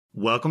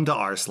Welcome to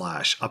r/, a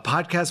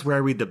podcast where I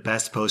read the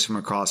best posts from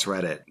across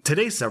Reddit.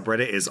 Today's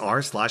subreddit is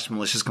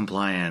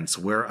r/maliciouscompliance,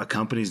 where a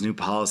company's new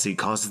policy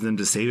causes them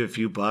to save a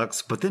few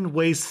bucks, but then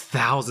waste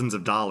thousands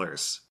of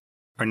dollars.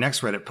 Our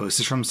next Reddit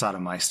post is from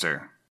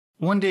Sodomeister.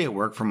 One day at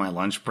work for my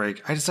lunch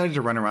break, I decided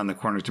to run around the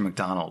corner to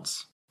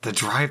McDonald's. The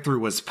drive-thru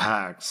was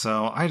packed,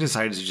 so I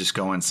decided to just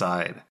go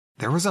inside.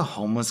 There was a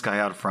homeless guy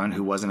out front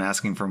who wasn't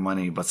asking for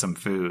money, but some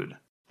food.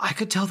 I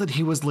could tell that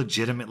he was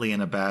legitimately in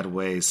a bad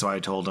way, so I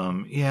told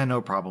him, "Yeah, no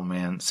problem,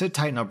 man. Sit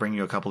tight and I'll bring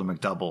you a couple of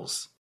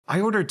McDoubles."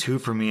 I ordered 2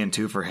 for me and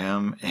 2 for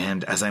him,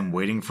 and as I'm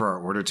waiting for our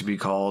order to be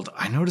called,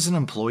 I noticed an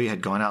employee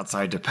had gone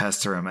outside to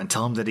pester him and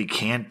tell him that he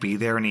can't be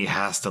there and he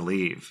has to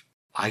leave.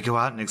 I go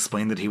out and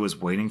explain that he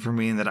was waiting for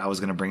me and that I was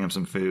going to bring him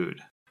some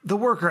food. The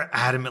worker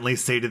adamantly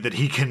stated that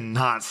he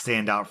cannot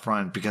stand out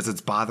front because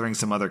it's bothering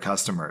some other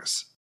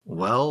customers.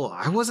 Well,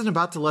 I wasn't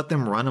about to let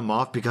them run him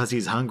off because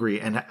he's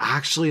hungry and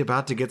actually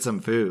about to get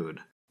some food.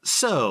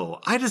 So,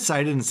 I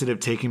decided instead of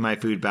taking my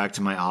food back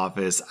to my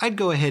office, I'd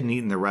go ahead and eat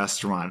in the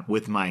restaurant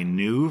with my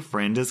new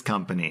friend as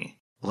company.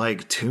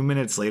 Like 2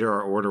 minutes later,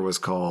 our order was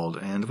called,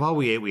 and while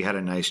we ate, we had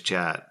a nice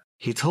chat.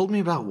 He told me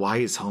about why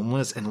he's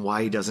homeless and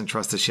why he doesn't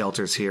trust the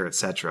shelters here,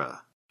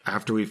 etc.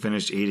 After we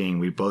finished eating,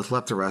 we both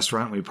left the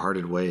restaurant and we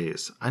parted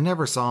ways. I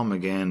never saw him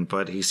again,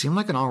 but he seemed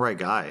like an alright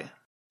guy.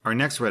 Our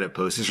next Reddit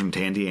post is from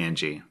Tandy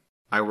Angie.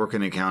 I work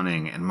in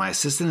accounting, and my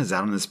assistant is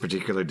out on this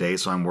particular day,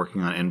 so I'm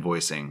working on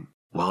invoicing.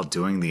 While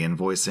doing the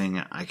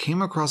invoicing, I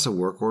came across a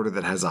work order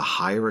that has a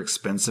higher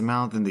expense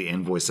amount than the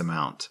invoice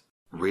amount.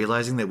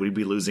 Realizing that we'd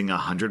be losing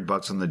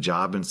 $100 on the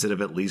job instead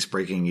of at least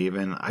breaking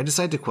even, I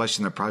decided to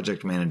question the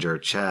project manager,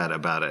 Chad,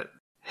 about it.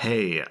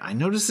 "Hey, I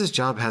noticed this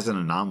job has an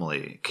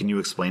anomaly. Can you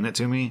explain it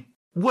to me?"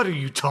 "What are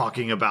you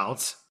talking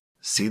about?"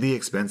 "See the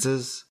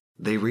expenses?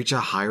 They reach a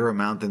higher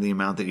amount than the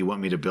amount that you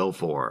want me to bill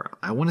for.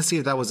 I want to see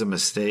if that was a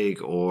mistake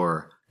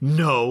or..."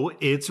 "No,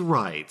 it's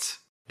right."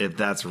 "If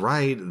that's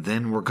right,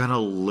 then we're gonna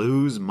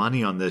lose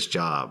money on this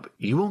job.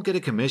 You won't get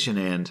a commission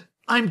and..."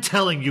 "I'm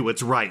telling you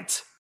it's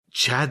right."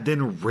 Chad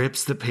then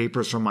rips the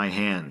papers from my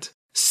hand.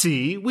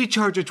 "See, we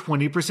charge a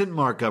 20%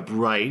 markup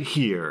right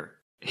here."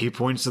 He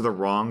points to the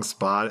wrong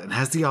spot and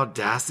has the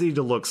audacity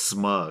to look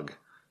smug.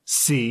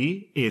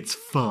 "See, it's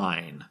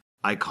fine."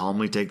 I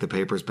calmly take the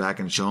papers back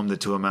and show him the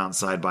 2 amounts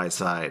side by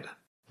side.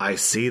 "I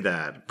see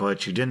that,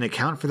 but you didn't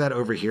account for that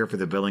over here for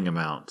the billing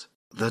amount.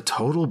 The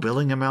total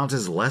billing amount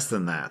is less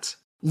than that."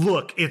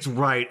 "Look, it's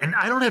right, and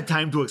I don't have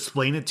time to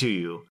explain it to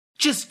you.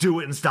 Just do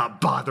it and stop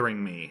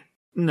bothering me."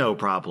 "No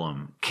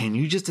problem. Can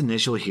you just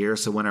initial here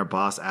so when our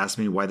boss asks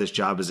me why this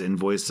job is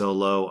invoiced so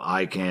low,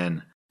 I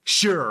can..."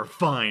 "Sure,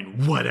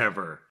 fine,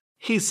 whatever."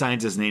 He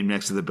signs his name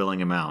next to the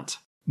billing amount.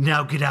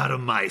 "Now get out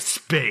of my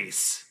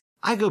space."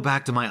 I go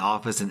back to my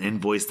office and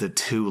invoice the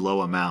too low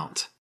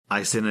amount.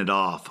 I sent it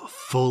off,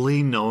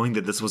 fully knowing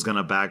that this was going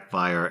to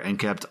backfire, and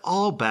kept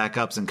all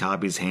backups and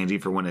copies handy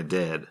for when it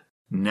did.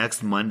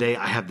 Next Monday,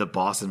 I have the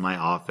boss in my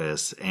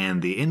office,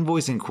 and the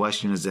invoice in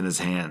question is in his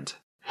hand.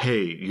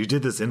 "Hey, you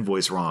did this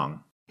invoice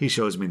wrong." He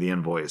shows me the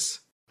invoice.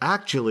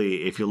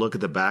 Actually, if you look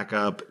at the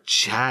backup,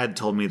 Chad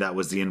told me that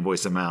was the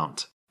invoice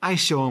amount. I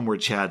show him where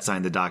Chad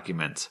signed the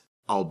document.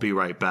 "I'll be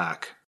right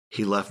back."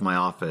 He left my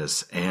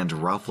office, and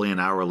roughly an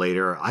hour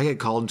later, I get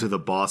called into the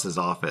boss's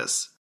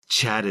office.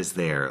 Chad is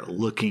there,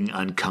 looking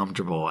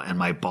uncomfortable, and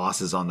my boss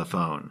is on the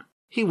phone.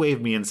 He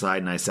waved me inside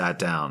and I sat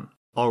down.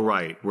 "All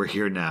right, we're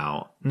here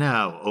now.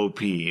 Now,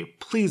 OP,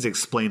 please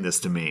explain this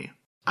to me."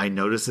 I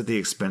noticed that the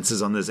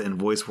expenses on this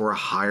invoice were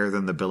higher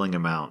than the billing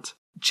amount.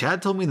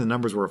 Chad told me the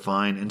numbers were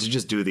fine and to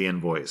just do the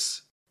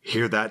invoice.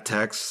 "Hear that,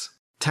 Tex?"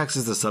 Tex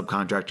is the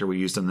subcontractor we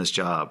used on this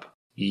job.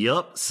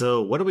 "Yup,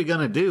 so what are we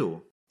gonna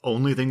do?"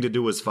 "Only thing to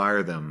do is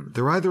fire them.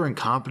 They're either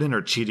incompetent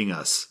or cheating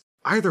us.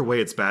 Either way,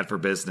 it's bad for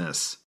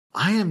business."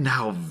 I am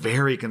now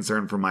very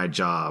concerned for my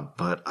job,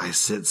 but I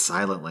sit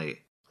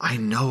silently. I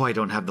know I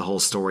don't have the whole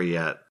story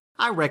yet.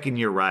 "I reckon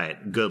you're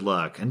right. Good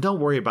luck, and don't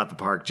worry about the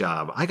park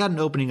job. I got an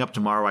opening up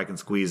tomorrow I can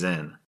squeeze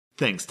in."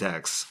 "Thanks,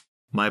 Tex."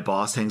 My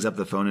boss hangs up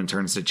the phone and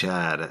turns to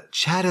Chad.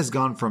 Chad has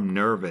gone from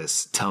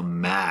nervous to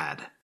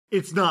mad.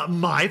 "It's not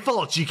my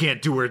fault she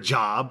can't do her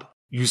job."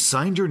 "You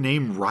signed your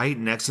name right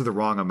next to the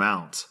wrong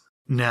amount.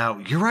 Now,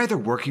 you're either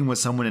working with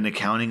someone in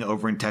accounting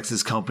over in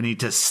Texas company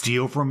to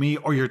steal from me,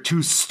 or you're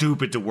too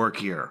stupid to work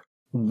here.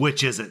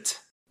 Which is it?"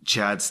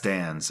 Chad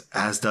stands,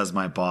 as does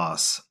my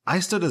boss. I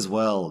stood as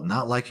well,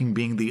 not liking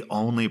being the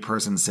only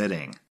person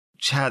sitting.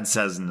 Chad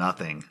says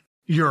nothing.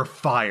 "You're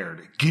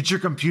fired. Get your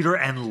computer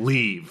and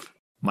leave."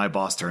 My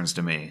boss turns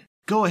to me.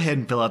 "Go ahead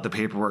and fill out the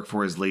paperwork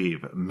for his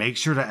leave. Make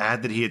sure to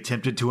add that he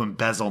attempted to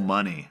embezzle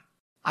money."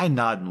 I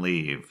nod and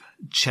leave.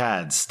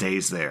 Chad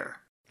stays there.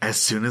 As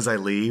soon as I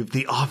leave,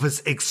 the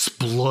office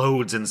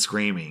explodes in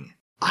screaming.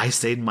 I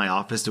stayed in my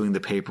office doing the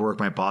paperwork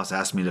my boss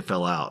asked me to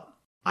fill out.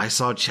 I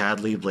saw Chad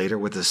leave later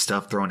with his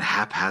stuff thrown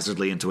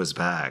haphazardly into his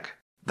bag.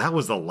 That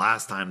was the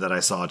last time that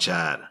I saw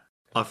Chad.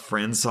 A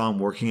friend saw him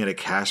working at a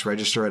cash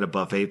register at a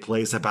buffet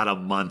place about a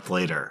month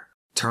later.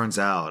 Turns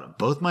out,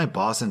 both my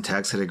boss and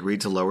Tex had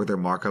agreed to lower their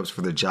markups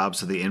for the job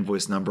so the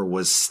invoice number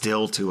was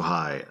still too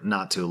high,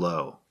 not too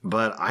low.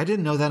 But I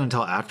didn't know that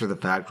until after the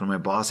fact when my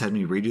boss had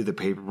me redo the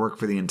paperwork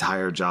for the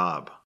entire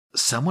job.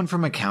 Someone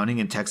from accounting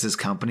in Tex's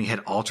company had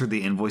altered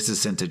the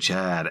invoices sent to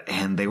Chad,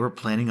 and they were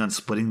planning on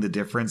splitting the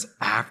difference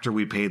after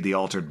we paid the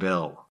altered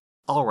bill.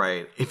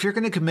 Alright, if you're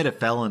going to commit a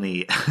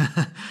felony,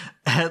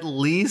 at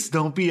least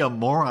don't be a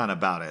moron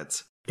about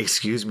it.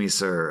 Excuse me,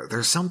 sir,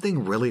 there's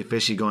something really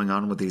fishy going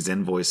on with these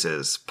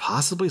invoices,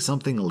 possibly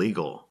something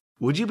illegal.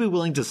 Would you be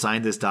willing to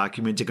sign this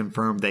document to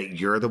confirm that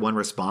you're the one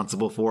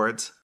responsible for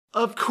it?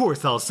 Of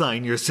course I'll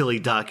sign your silly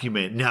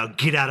document, now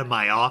get out of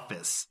my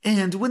office.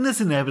 And when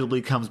this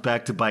inevitably comes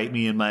back to bite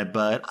me in my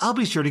butt, I'll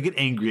be sure to get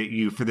angry at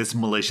you for this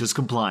malicious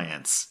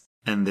compliance.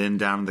 And then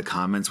down in the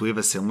comments we have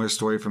a similar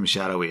story from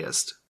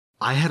Shadowiest.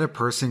 I had a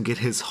person get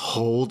his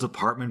whole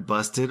department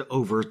busted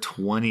over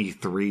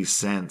 23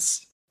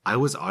 cents. I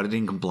was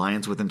auditing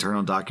compliance with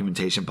internal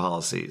documentation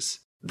policies.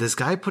 This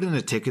guy put in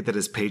a ticket that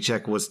his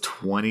paycheck was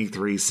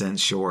 23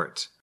 cents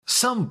short.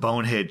 Some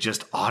bonehead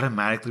just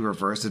automatically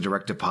reversed the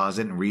direct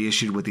deposit and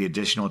reissued with the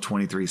additional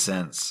 23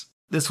 cents.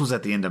 This was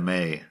at the end of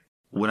May.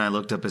 When I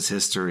looked up his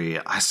history,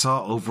 I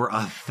saw over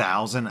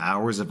 1,000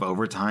 hours of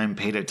overtime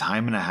paid at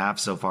time and a half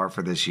so far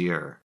for this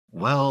year.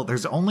 Well,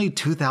 there's only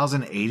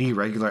 2,080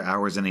 regular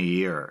hours in a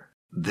year.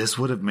 This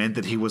would have meant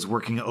that he was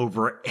working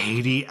over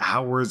 80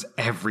 hours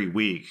every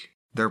week.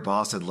 Their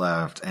boss had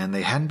left, and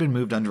they hadn't been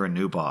moved under a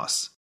new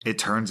boss. It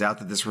turns out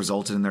that this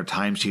resulted in their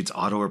timesheets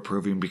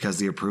auto-approving because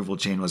the approval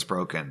chain was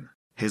broken.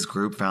 His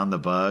group found the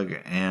bug,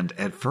 and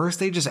at first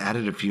they just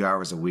added a few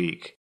hours a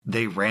week.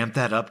 They ramped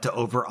that up to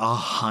over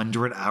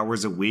 100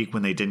 hours a week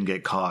when they didn't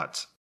get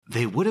caught.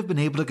 They would have been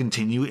able to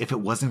continue if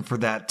it wasn't for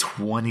that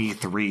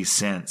 23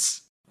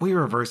 cents. We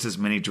reversed as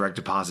many direct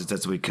deposits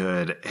as we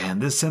could,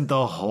 and this sent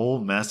the whole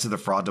mess to the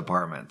fraud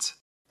department.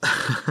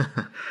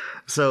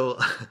 So,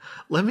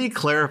 let me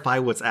clarify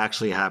what's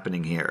actually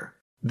happening here.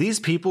 These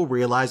people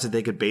realized that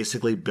they could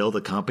basically bill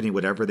the company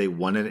whatever they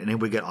wanted and it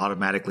would get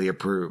automatically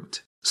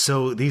approved.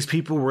 So these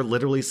people were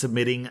literally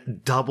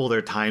submitting double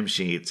their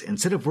timesheets.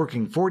 Instead of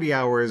working 40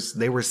 hours,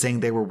 they were saying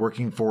they were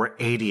working for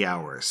 80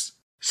 hours.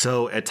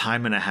 So at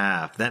time and a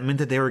half, that meant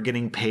that they were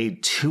getting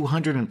paid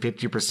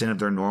 250% of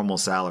their normal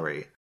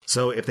salary.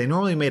 So if they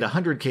normally made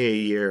 $100K a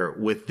year,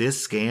 with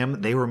this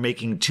scam, they were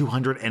making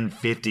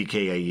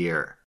 $250K a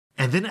year.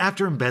 And then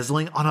after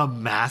embezzling on a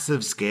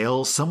massive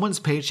scale, someone's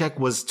paycheck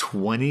was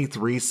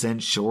 23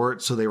 cents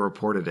short, so they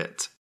reported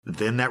it.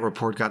 Then that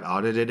report got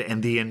audited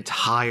and the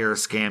entire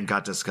scam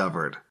got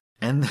discovered.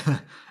 And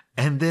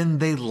then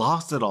they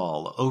lost it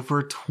all,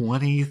 over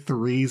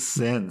 23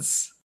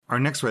 cents. Our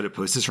next Reddit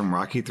post is from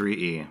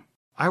Rocky3E.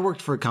 I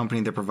worked for a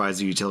company that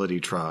provides a utility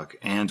truck,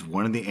 and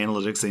one of the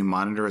analytics they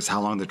monitor is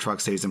how long the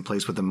truck stays in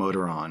place with the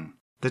motor on.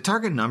 The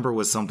target number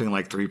was something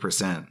like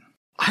 3%.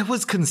 I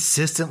was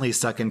consistently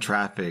stuck in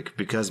traffic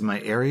because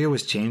my area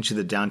was changed to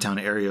the downtown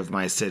area of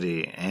my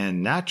city,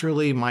 and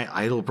naturally my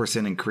idle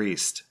percent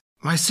increased.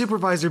 My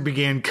supervisor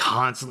began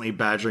constantly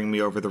badgering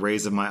me over the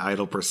raise of my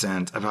idle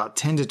percent, about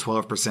 10 to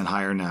 12%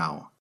 higher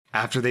now.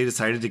 After they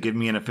decided to give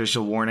me an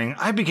official warning,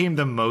 I became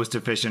the most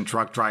efficient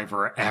truck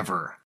driver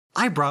ever.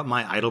 I brought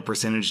my idle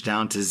percentage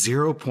down to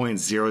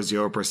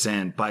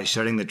 0.00% by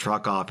shutting the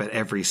truck off at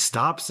every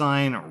stop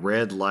sign,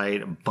 red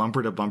light,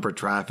 bumper-to-bumper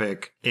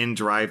traffic, in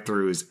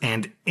drive-thrus,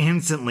 and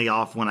instantly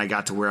off when I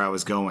got to where I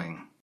was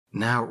going.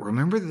 Now,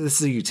 remember that this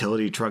is a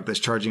utility truck that's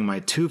charging my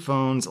 2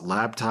 phones,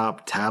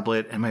 laptop,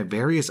 tablet, and my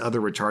various other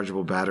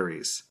rechargeable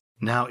batteries.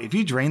 Now, if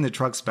you drain the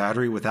truck's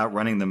battery without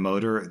running the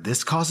motor,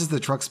 this causes the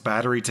truck's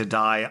battery to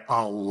die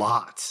a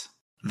lot.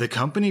 The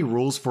company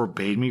rules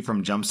forbade me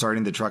from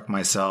jumpstarting the truck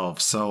myself,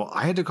 so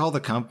I had to call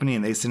the company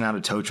and they sent out a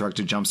tow truck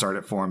to jumpstart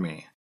it for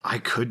me. I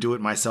could do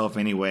it myself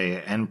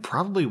anyway, and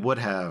probably would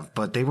have,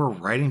 but they were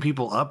writing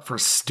people up for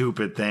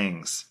stupid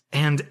things.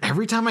 And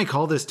every time I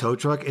call this tow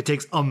truck, it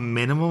takes a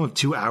minimum of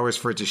 2 hours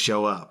for it to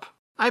show up.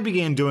 I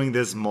began doing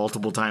this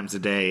multiple times a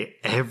day,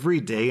 every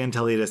day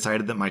until they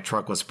decided that my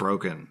truck was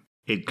broken.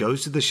 It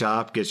goes to the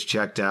shop, gets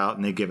checked out,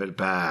 and they give it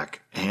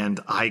back, and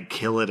I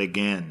kill it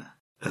again.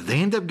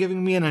 They end up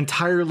giving me an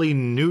entirely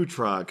new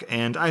truck,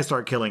 and I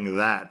start killing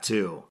that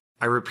too.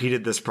 I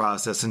repeated this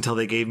process until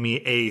they gave me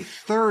a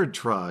third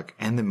truck,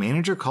 and the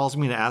manager calls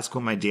me to ask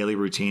what my daily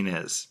routine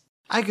is.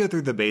 I go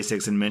through the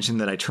basics and mention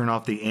that I turn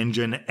off the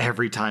engine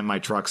every time my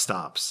truck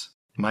stops.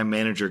 My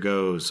manager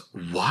goes,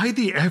 "Why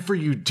the F are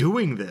you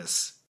doing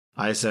this?"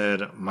 I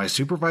said, "My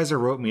supervisor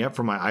wrote me up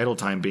for my idle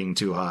time being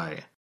too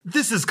high."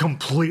 "This is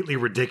completely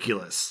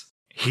ridiculous."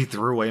 He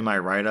threw away my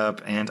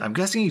write-up, and I'm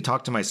guessing he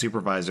talked to my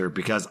supervisor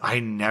because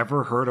I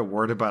never heard a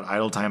word about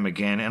idle time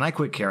again and I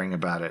quit caring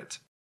about it.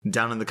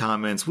 Down in the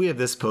comments, we have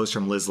this post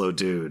from Lizlo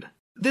Dude.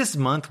 This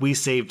month, we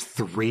saved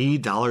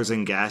 $3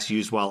 in gas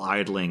used while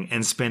idling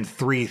and spent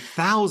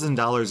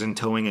 $3,000 in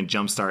towing and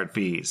jumpstart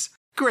fees.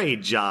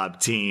 Great job,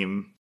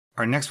 team.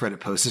 Our next Reddit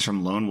post is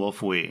from Lone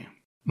Wolf Wee.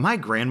 My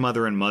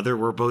grandmother and mother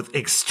were both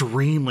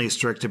extremely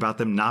strict about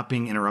them not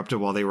being interrupted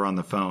while they were on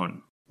the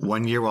phone.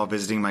 One year while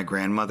visiting my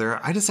grandmother,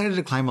 I decided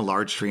to climb a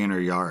large tree in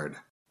her yard.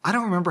 I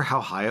don't remember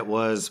how high it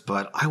was,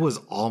 but I was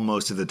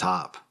almost to the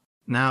top.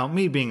 Now,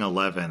 me being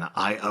 11,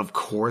 I of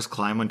course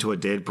climb onto a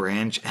dead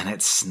branch and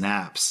it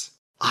snaps.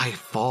 I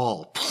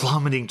fall,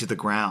 plummeting to the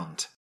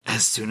ground.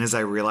 As soon as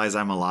I realize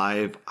I'm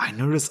alive, I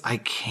notice I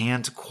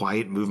can't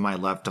quite move my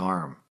left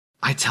arm.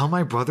 I tell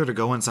my brother to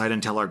go inside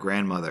and tell our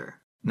grandmother.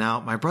 Now,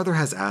 my brother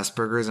has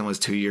Asperger's and was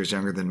 2 years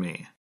younger than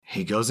me.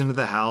 He goes into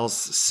the house,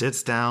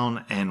 sits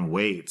down, and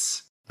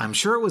waits. I'm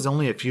sure it was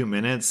only a few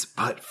minutes,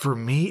 but for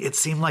me, it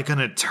seemed like an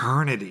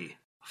eternity.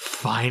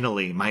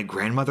 Finally, my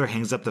grandmother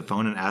hangs up the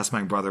phone and asks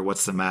my brother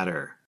what's the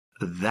matter.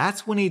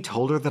 That's when he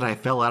told her that I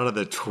fell out of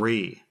the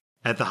tree.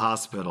 At the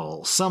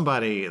hospital,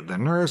 somebody, the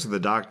nurse or the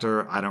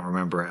doctor, I don't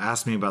remember,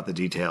 asked me about the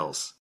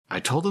details. I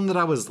told him that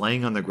I was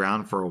laying on the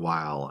ground for a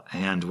while,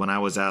 and when I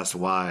was asked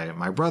why,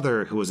 my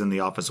brother, who was in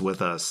the office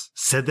with us,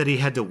 said that he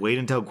had to wait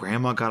until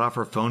Grandma got off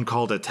her phone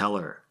call to tell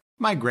her.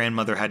 My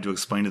grandmother had to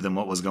explain to them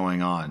what was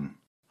going on.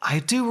 I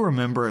do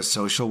remember a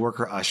social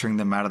worker ushering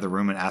them out of the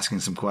room and asking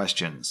some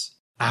questions.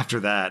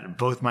 After that,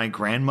 both my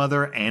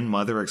grandmother and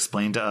mother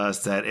explained to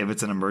us that if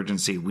it's an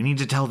emergency, we need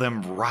to tell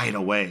them right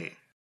away.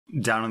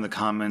 Down in the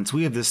comments,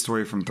 we have this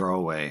story from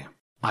Throwaway.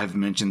 I've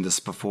mentioned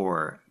this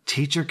before.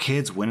 Teach your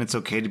kids when it's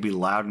okay to be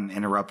loud and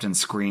interrupt and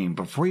scream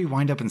before you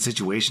wind up in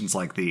situations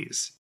like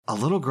these. A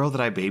little girl that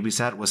I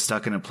babysat was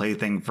stuck in a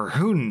plaything for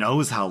who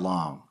knows how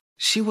long.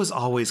 She was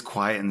always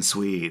quiet and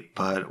sweet,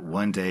 but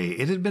one day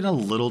it had been a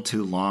little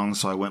too long,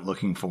 so I went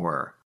looking for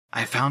her.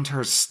 I found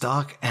her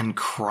stuck and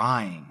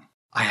crying.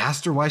 I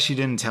asked her why she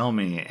didn't tell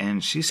me,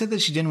 and she said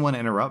that she didn't want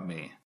to interrupt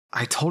me.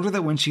 I told her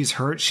that when she's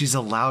hurt, she's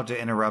allowed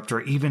to interrupt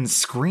or even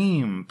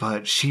scream,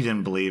 but she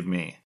didn't believe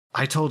me.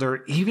 I told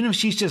her even if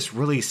she's just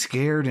really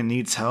scared and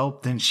needs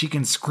help, then she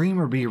can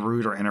scream or be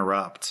rude or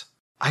interrupt.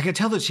 I could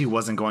tell that she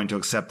wasn't going to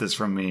accept this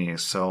from me,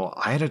 so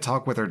I had to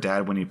talk with her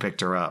dad when he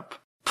picked her up.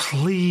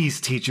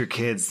 Please teach your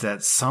kids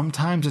that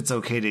sometimes it's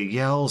okay to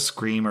yell,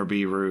 scream, or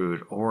be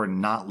rude, or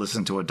not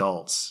listen to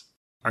adults.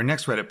 Our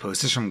next Reddit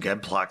post is from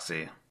Geb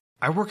Ploxy.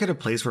 I work at a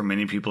place where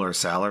many people are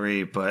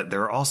salary, but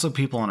there are also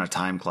people on a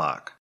time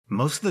clock.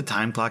 Most of the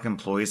time clock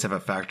employees have a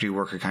factory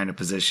worker kind of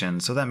position,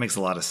 so that makes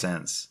a lot of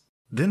sense.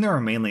 Then there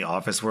are mainly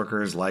office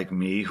workers like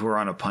me who are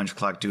on a punch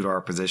clock due to our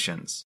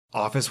positions.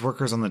 Office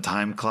workers on the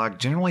time clock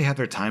generally have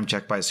their time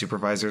checked by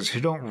supervisors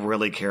who don't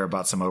really care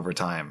about some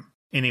overtime.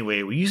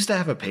 Anyway, we used to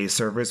have a pay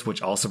service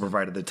which also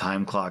provided the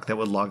time clock that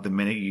would log the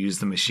minute you used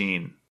the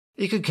machine.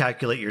 It could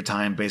calculate your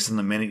time based on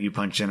the minute you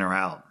punch in or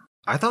out.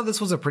 I thought this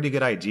was a pretty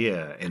good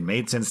idea. It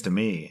made sense to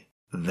me.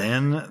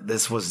 Then,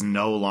 this was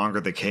no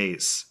longer the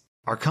case.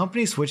 Our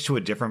company switched to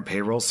a different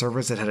payroll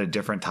service that had a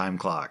different time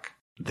clock.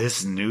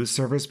 This new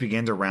service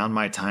began to round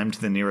my time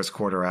to the nearest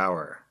quarter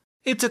hour.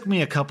 It took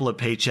me a couple of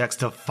paychecks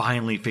to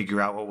finally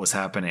figure out what was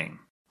happening.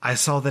 I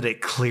saw that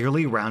it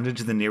clearly rounded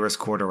to the nearest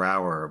quarter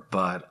hour,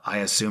 but I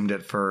assumed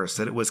at first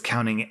that it was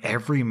counting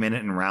every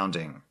minute and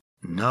rounding.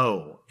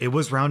 No, it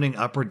was rounding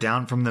up or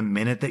down from the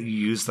minute that you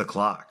used the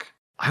clock.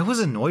 I was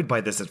annoyed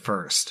by this at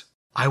first.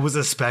 I was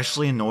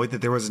especially annoyed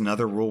that there was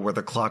another rule where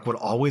the clock would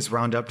always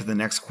round up to the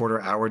next quarter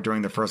hour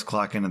during the first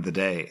clock in of the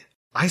day.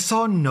 I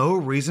saw no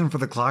reason for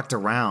the clock to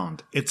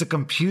round. It's a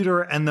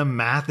computer and the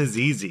math is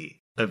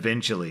easy.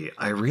 Eventually,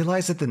 I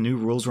realized that the new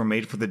rules were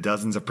made for the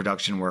dozens of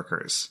production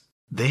workers.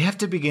 They have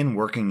to begin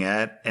working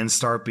at and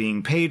start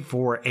being paid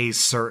for a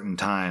certain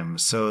time,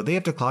 so they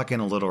have to clock in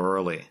a little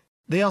early.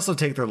 They also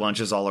take their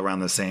lunches all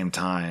around the same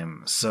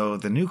time, so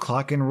the new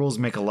clock-in rules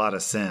make a lot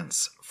of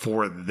sense.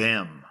 For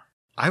them.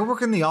 I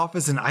work in the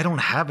office and I don't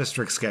have a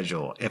strict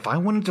schedule. If I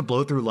wanted to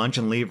blow through lunch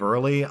and leave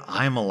early,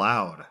 I'm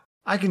allowed.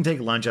 I can take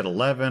lunch at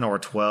 11 or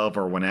 12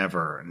 or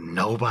whenever.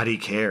 Nobody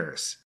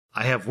cares.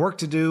 I have work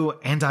to do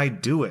and I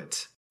do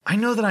it. I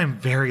know that I'm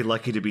very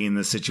lucky to be in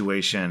this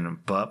situation,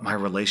 but my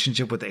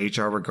relationship with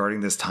HR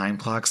regarding this time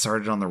clock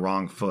started on the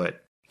wrong foot.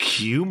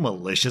 Cue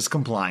malicious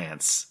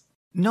compliance.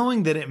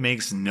 Knowing that it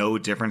makes no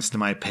difference to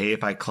my pay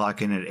if I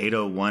clock in at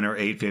 8:01 or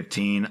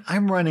 8:15,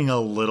 I'm running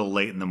a little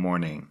late in the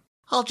morning.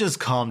 I'll just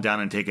calm down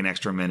and take an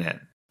extra minute.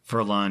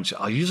 For lunch,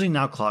 I'll usually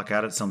now clock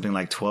out at something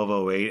like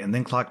 12:08 and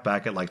then clock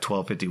back at like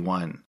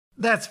 12:51.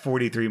 That's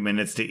 43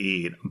 minutes to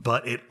eat,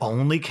 but it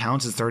only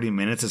counts as 30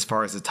 minutes as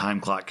far as the time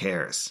clock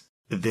cares.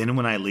 Then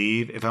when I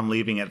leave, if I'm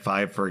leaving at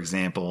 5 for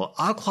example,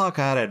 I'll clock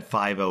out at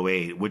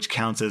 5:08, which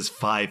counts as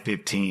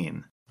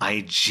 5:15.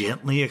 I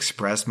gently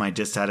expressed my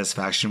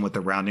dissatisfaction with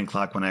the rounding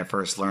clock when I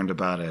first learned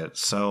about it,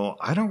 so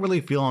I don't really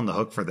feel on the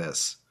hook for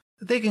this.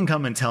 They can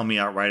come and tell me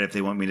outright if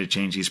they want me to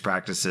change these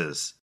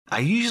practices. I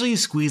usually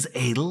squeeze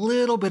a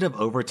little bit of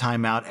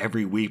overtime out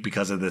every week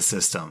because of this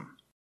system.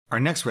 Our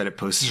next Reddit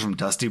post is from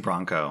Dusty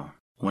Bronco.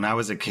 When I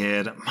was a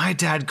kid, my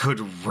dad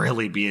could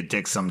really be a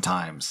dick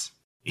sometimes.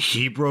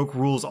 He broke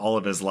rules all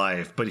of his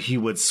life, but he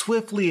would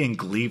swiftly and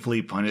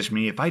gleefully punish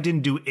me if I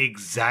didn't do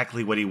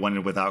exactly what he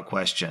wanted without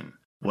question.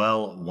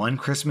 Well, one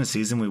Christmas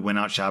season we went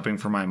out shopping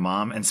for my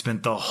mom and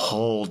spent the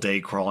whole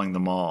day crawling the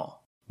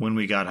mall. When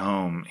we got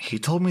home, he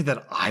told me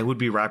that I would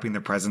be wrapping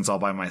the presents all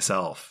by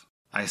myself.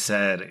 I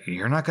said,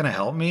 "You're not going to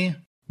help me?"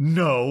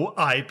 No,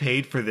 I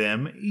paid for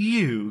them.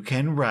 You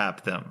can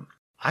wrap them.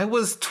 I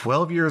was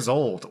 12 years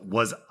old.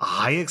 Was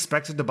I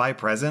expected to buy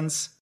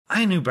presents?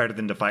 I knew better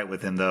than to fight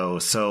with him though,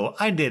 so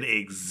I did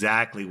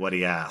exactly what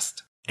he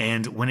asked.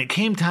 And when it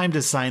came time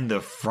to sign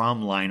the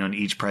from line on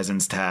each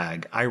present's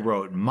tag, I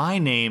wrote my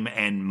name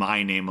and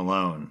my name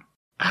alone.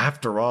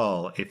 After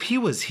all, if he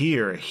was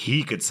here,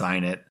 he could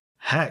sign it.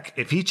 Heck,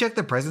 if he checked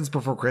the presents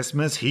before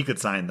Christmas, he could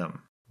sign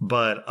them.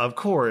 But of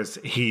course,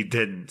 he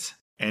didn't.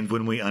 And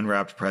when we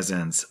unwrapped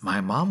presents, my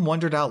mom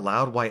wondered out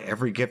loud why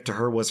every gift to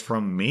her was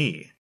from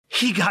me.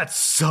 He got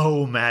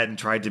so mad and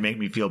tried to make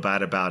me feel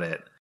bad about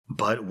it.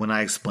 But when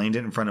I explained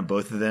it in front of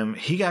both of them,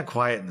 he got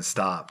quiet and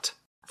stopped.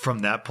 From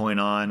that point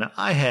on,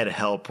 I had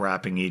help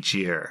wrapping each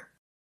year.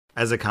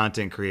 As a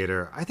content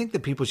creator, I think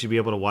that people should be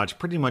able to watch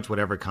pretty much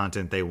whatever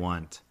content they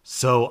want.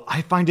 So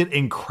I find it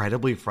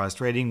incredibly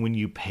frustrating when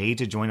you pay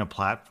to join a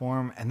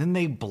platform and then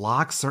they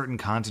block certain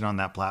content on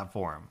that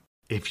platform.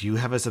 If you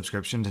have a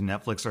subscription to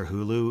Netflix or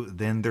Hulu,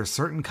 then there's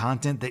certain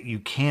content that you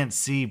can't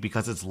see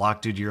because it's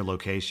locked due to your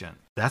location.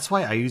 That's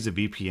why I use a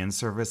VPN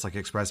service like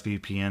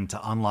ExpressVPN to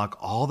unlock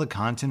all the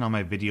content on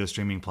my video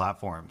streaming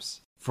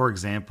platforms. For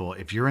example,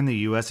 if you're in the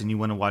US and you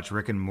want to watch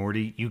Rick and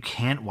Morty, you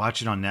can't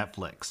watch it on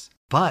Netflix.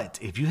 But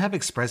if you have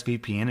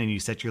ExpressVPN and you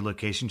set your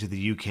location to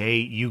the UK,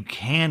 you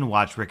can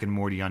watch Rick and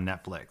Morty on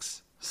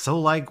Netflix. So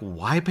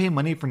why pay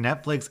money for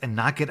Netflix and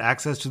not get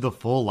access to the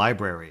full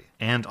library?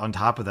 And on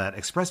top of that,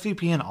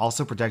 ExpressVPN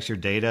also protects your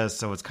data,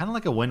 so it's kind of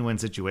like a win-win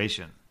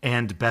situation.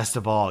 And best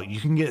of all,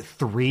 you can get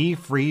 3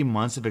 free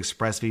months of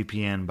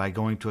ExpressVPN by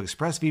going to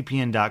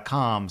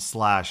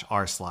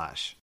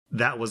expressvpn.com/r/.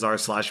 That was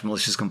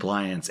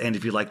r/maliciouscompliance. And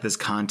if you like this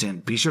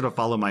content, be sure to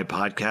follow my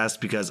podcast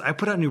because I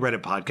put out new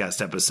Reddit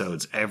podcast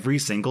episodes every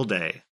single day.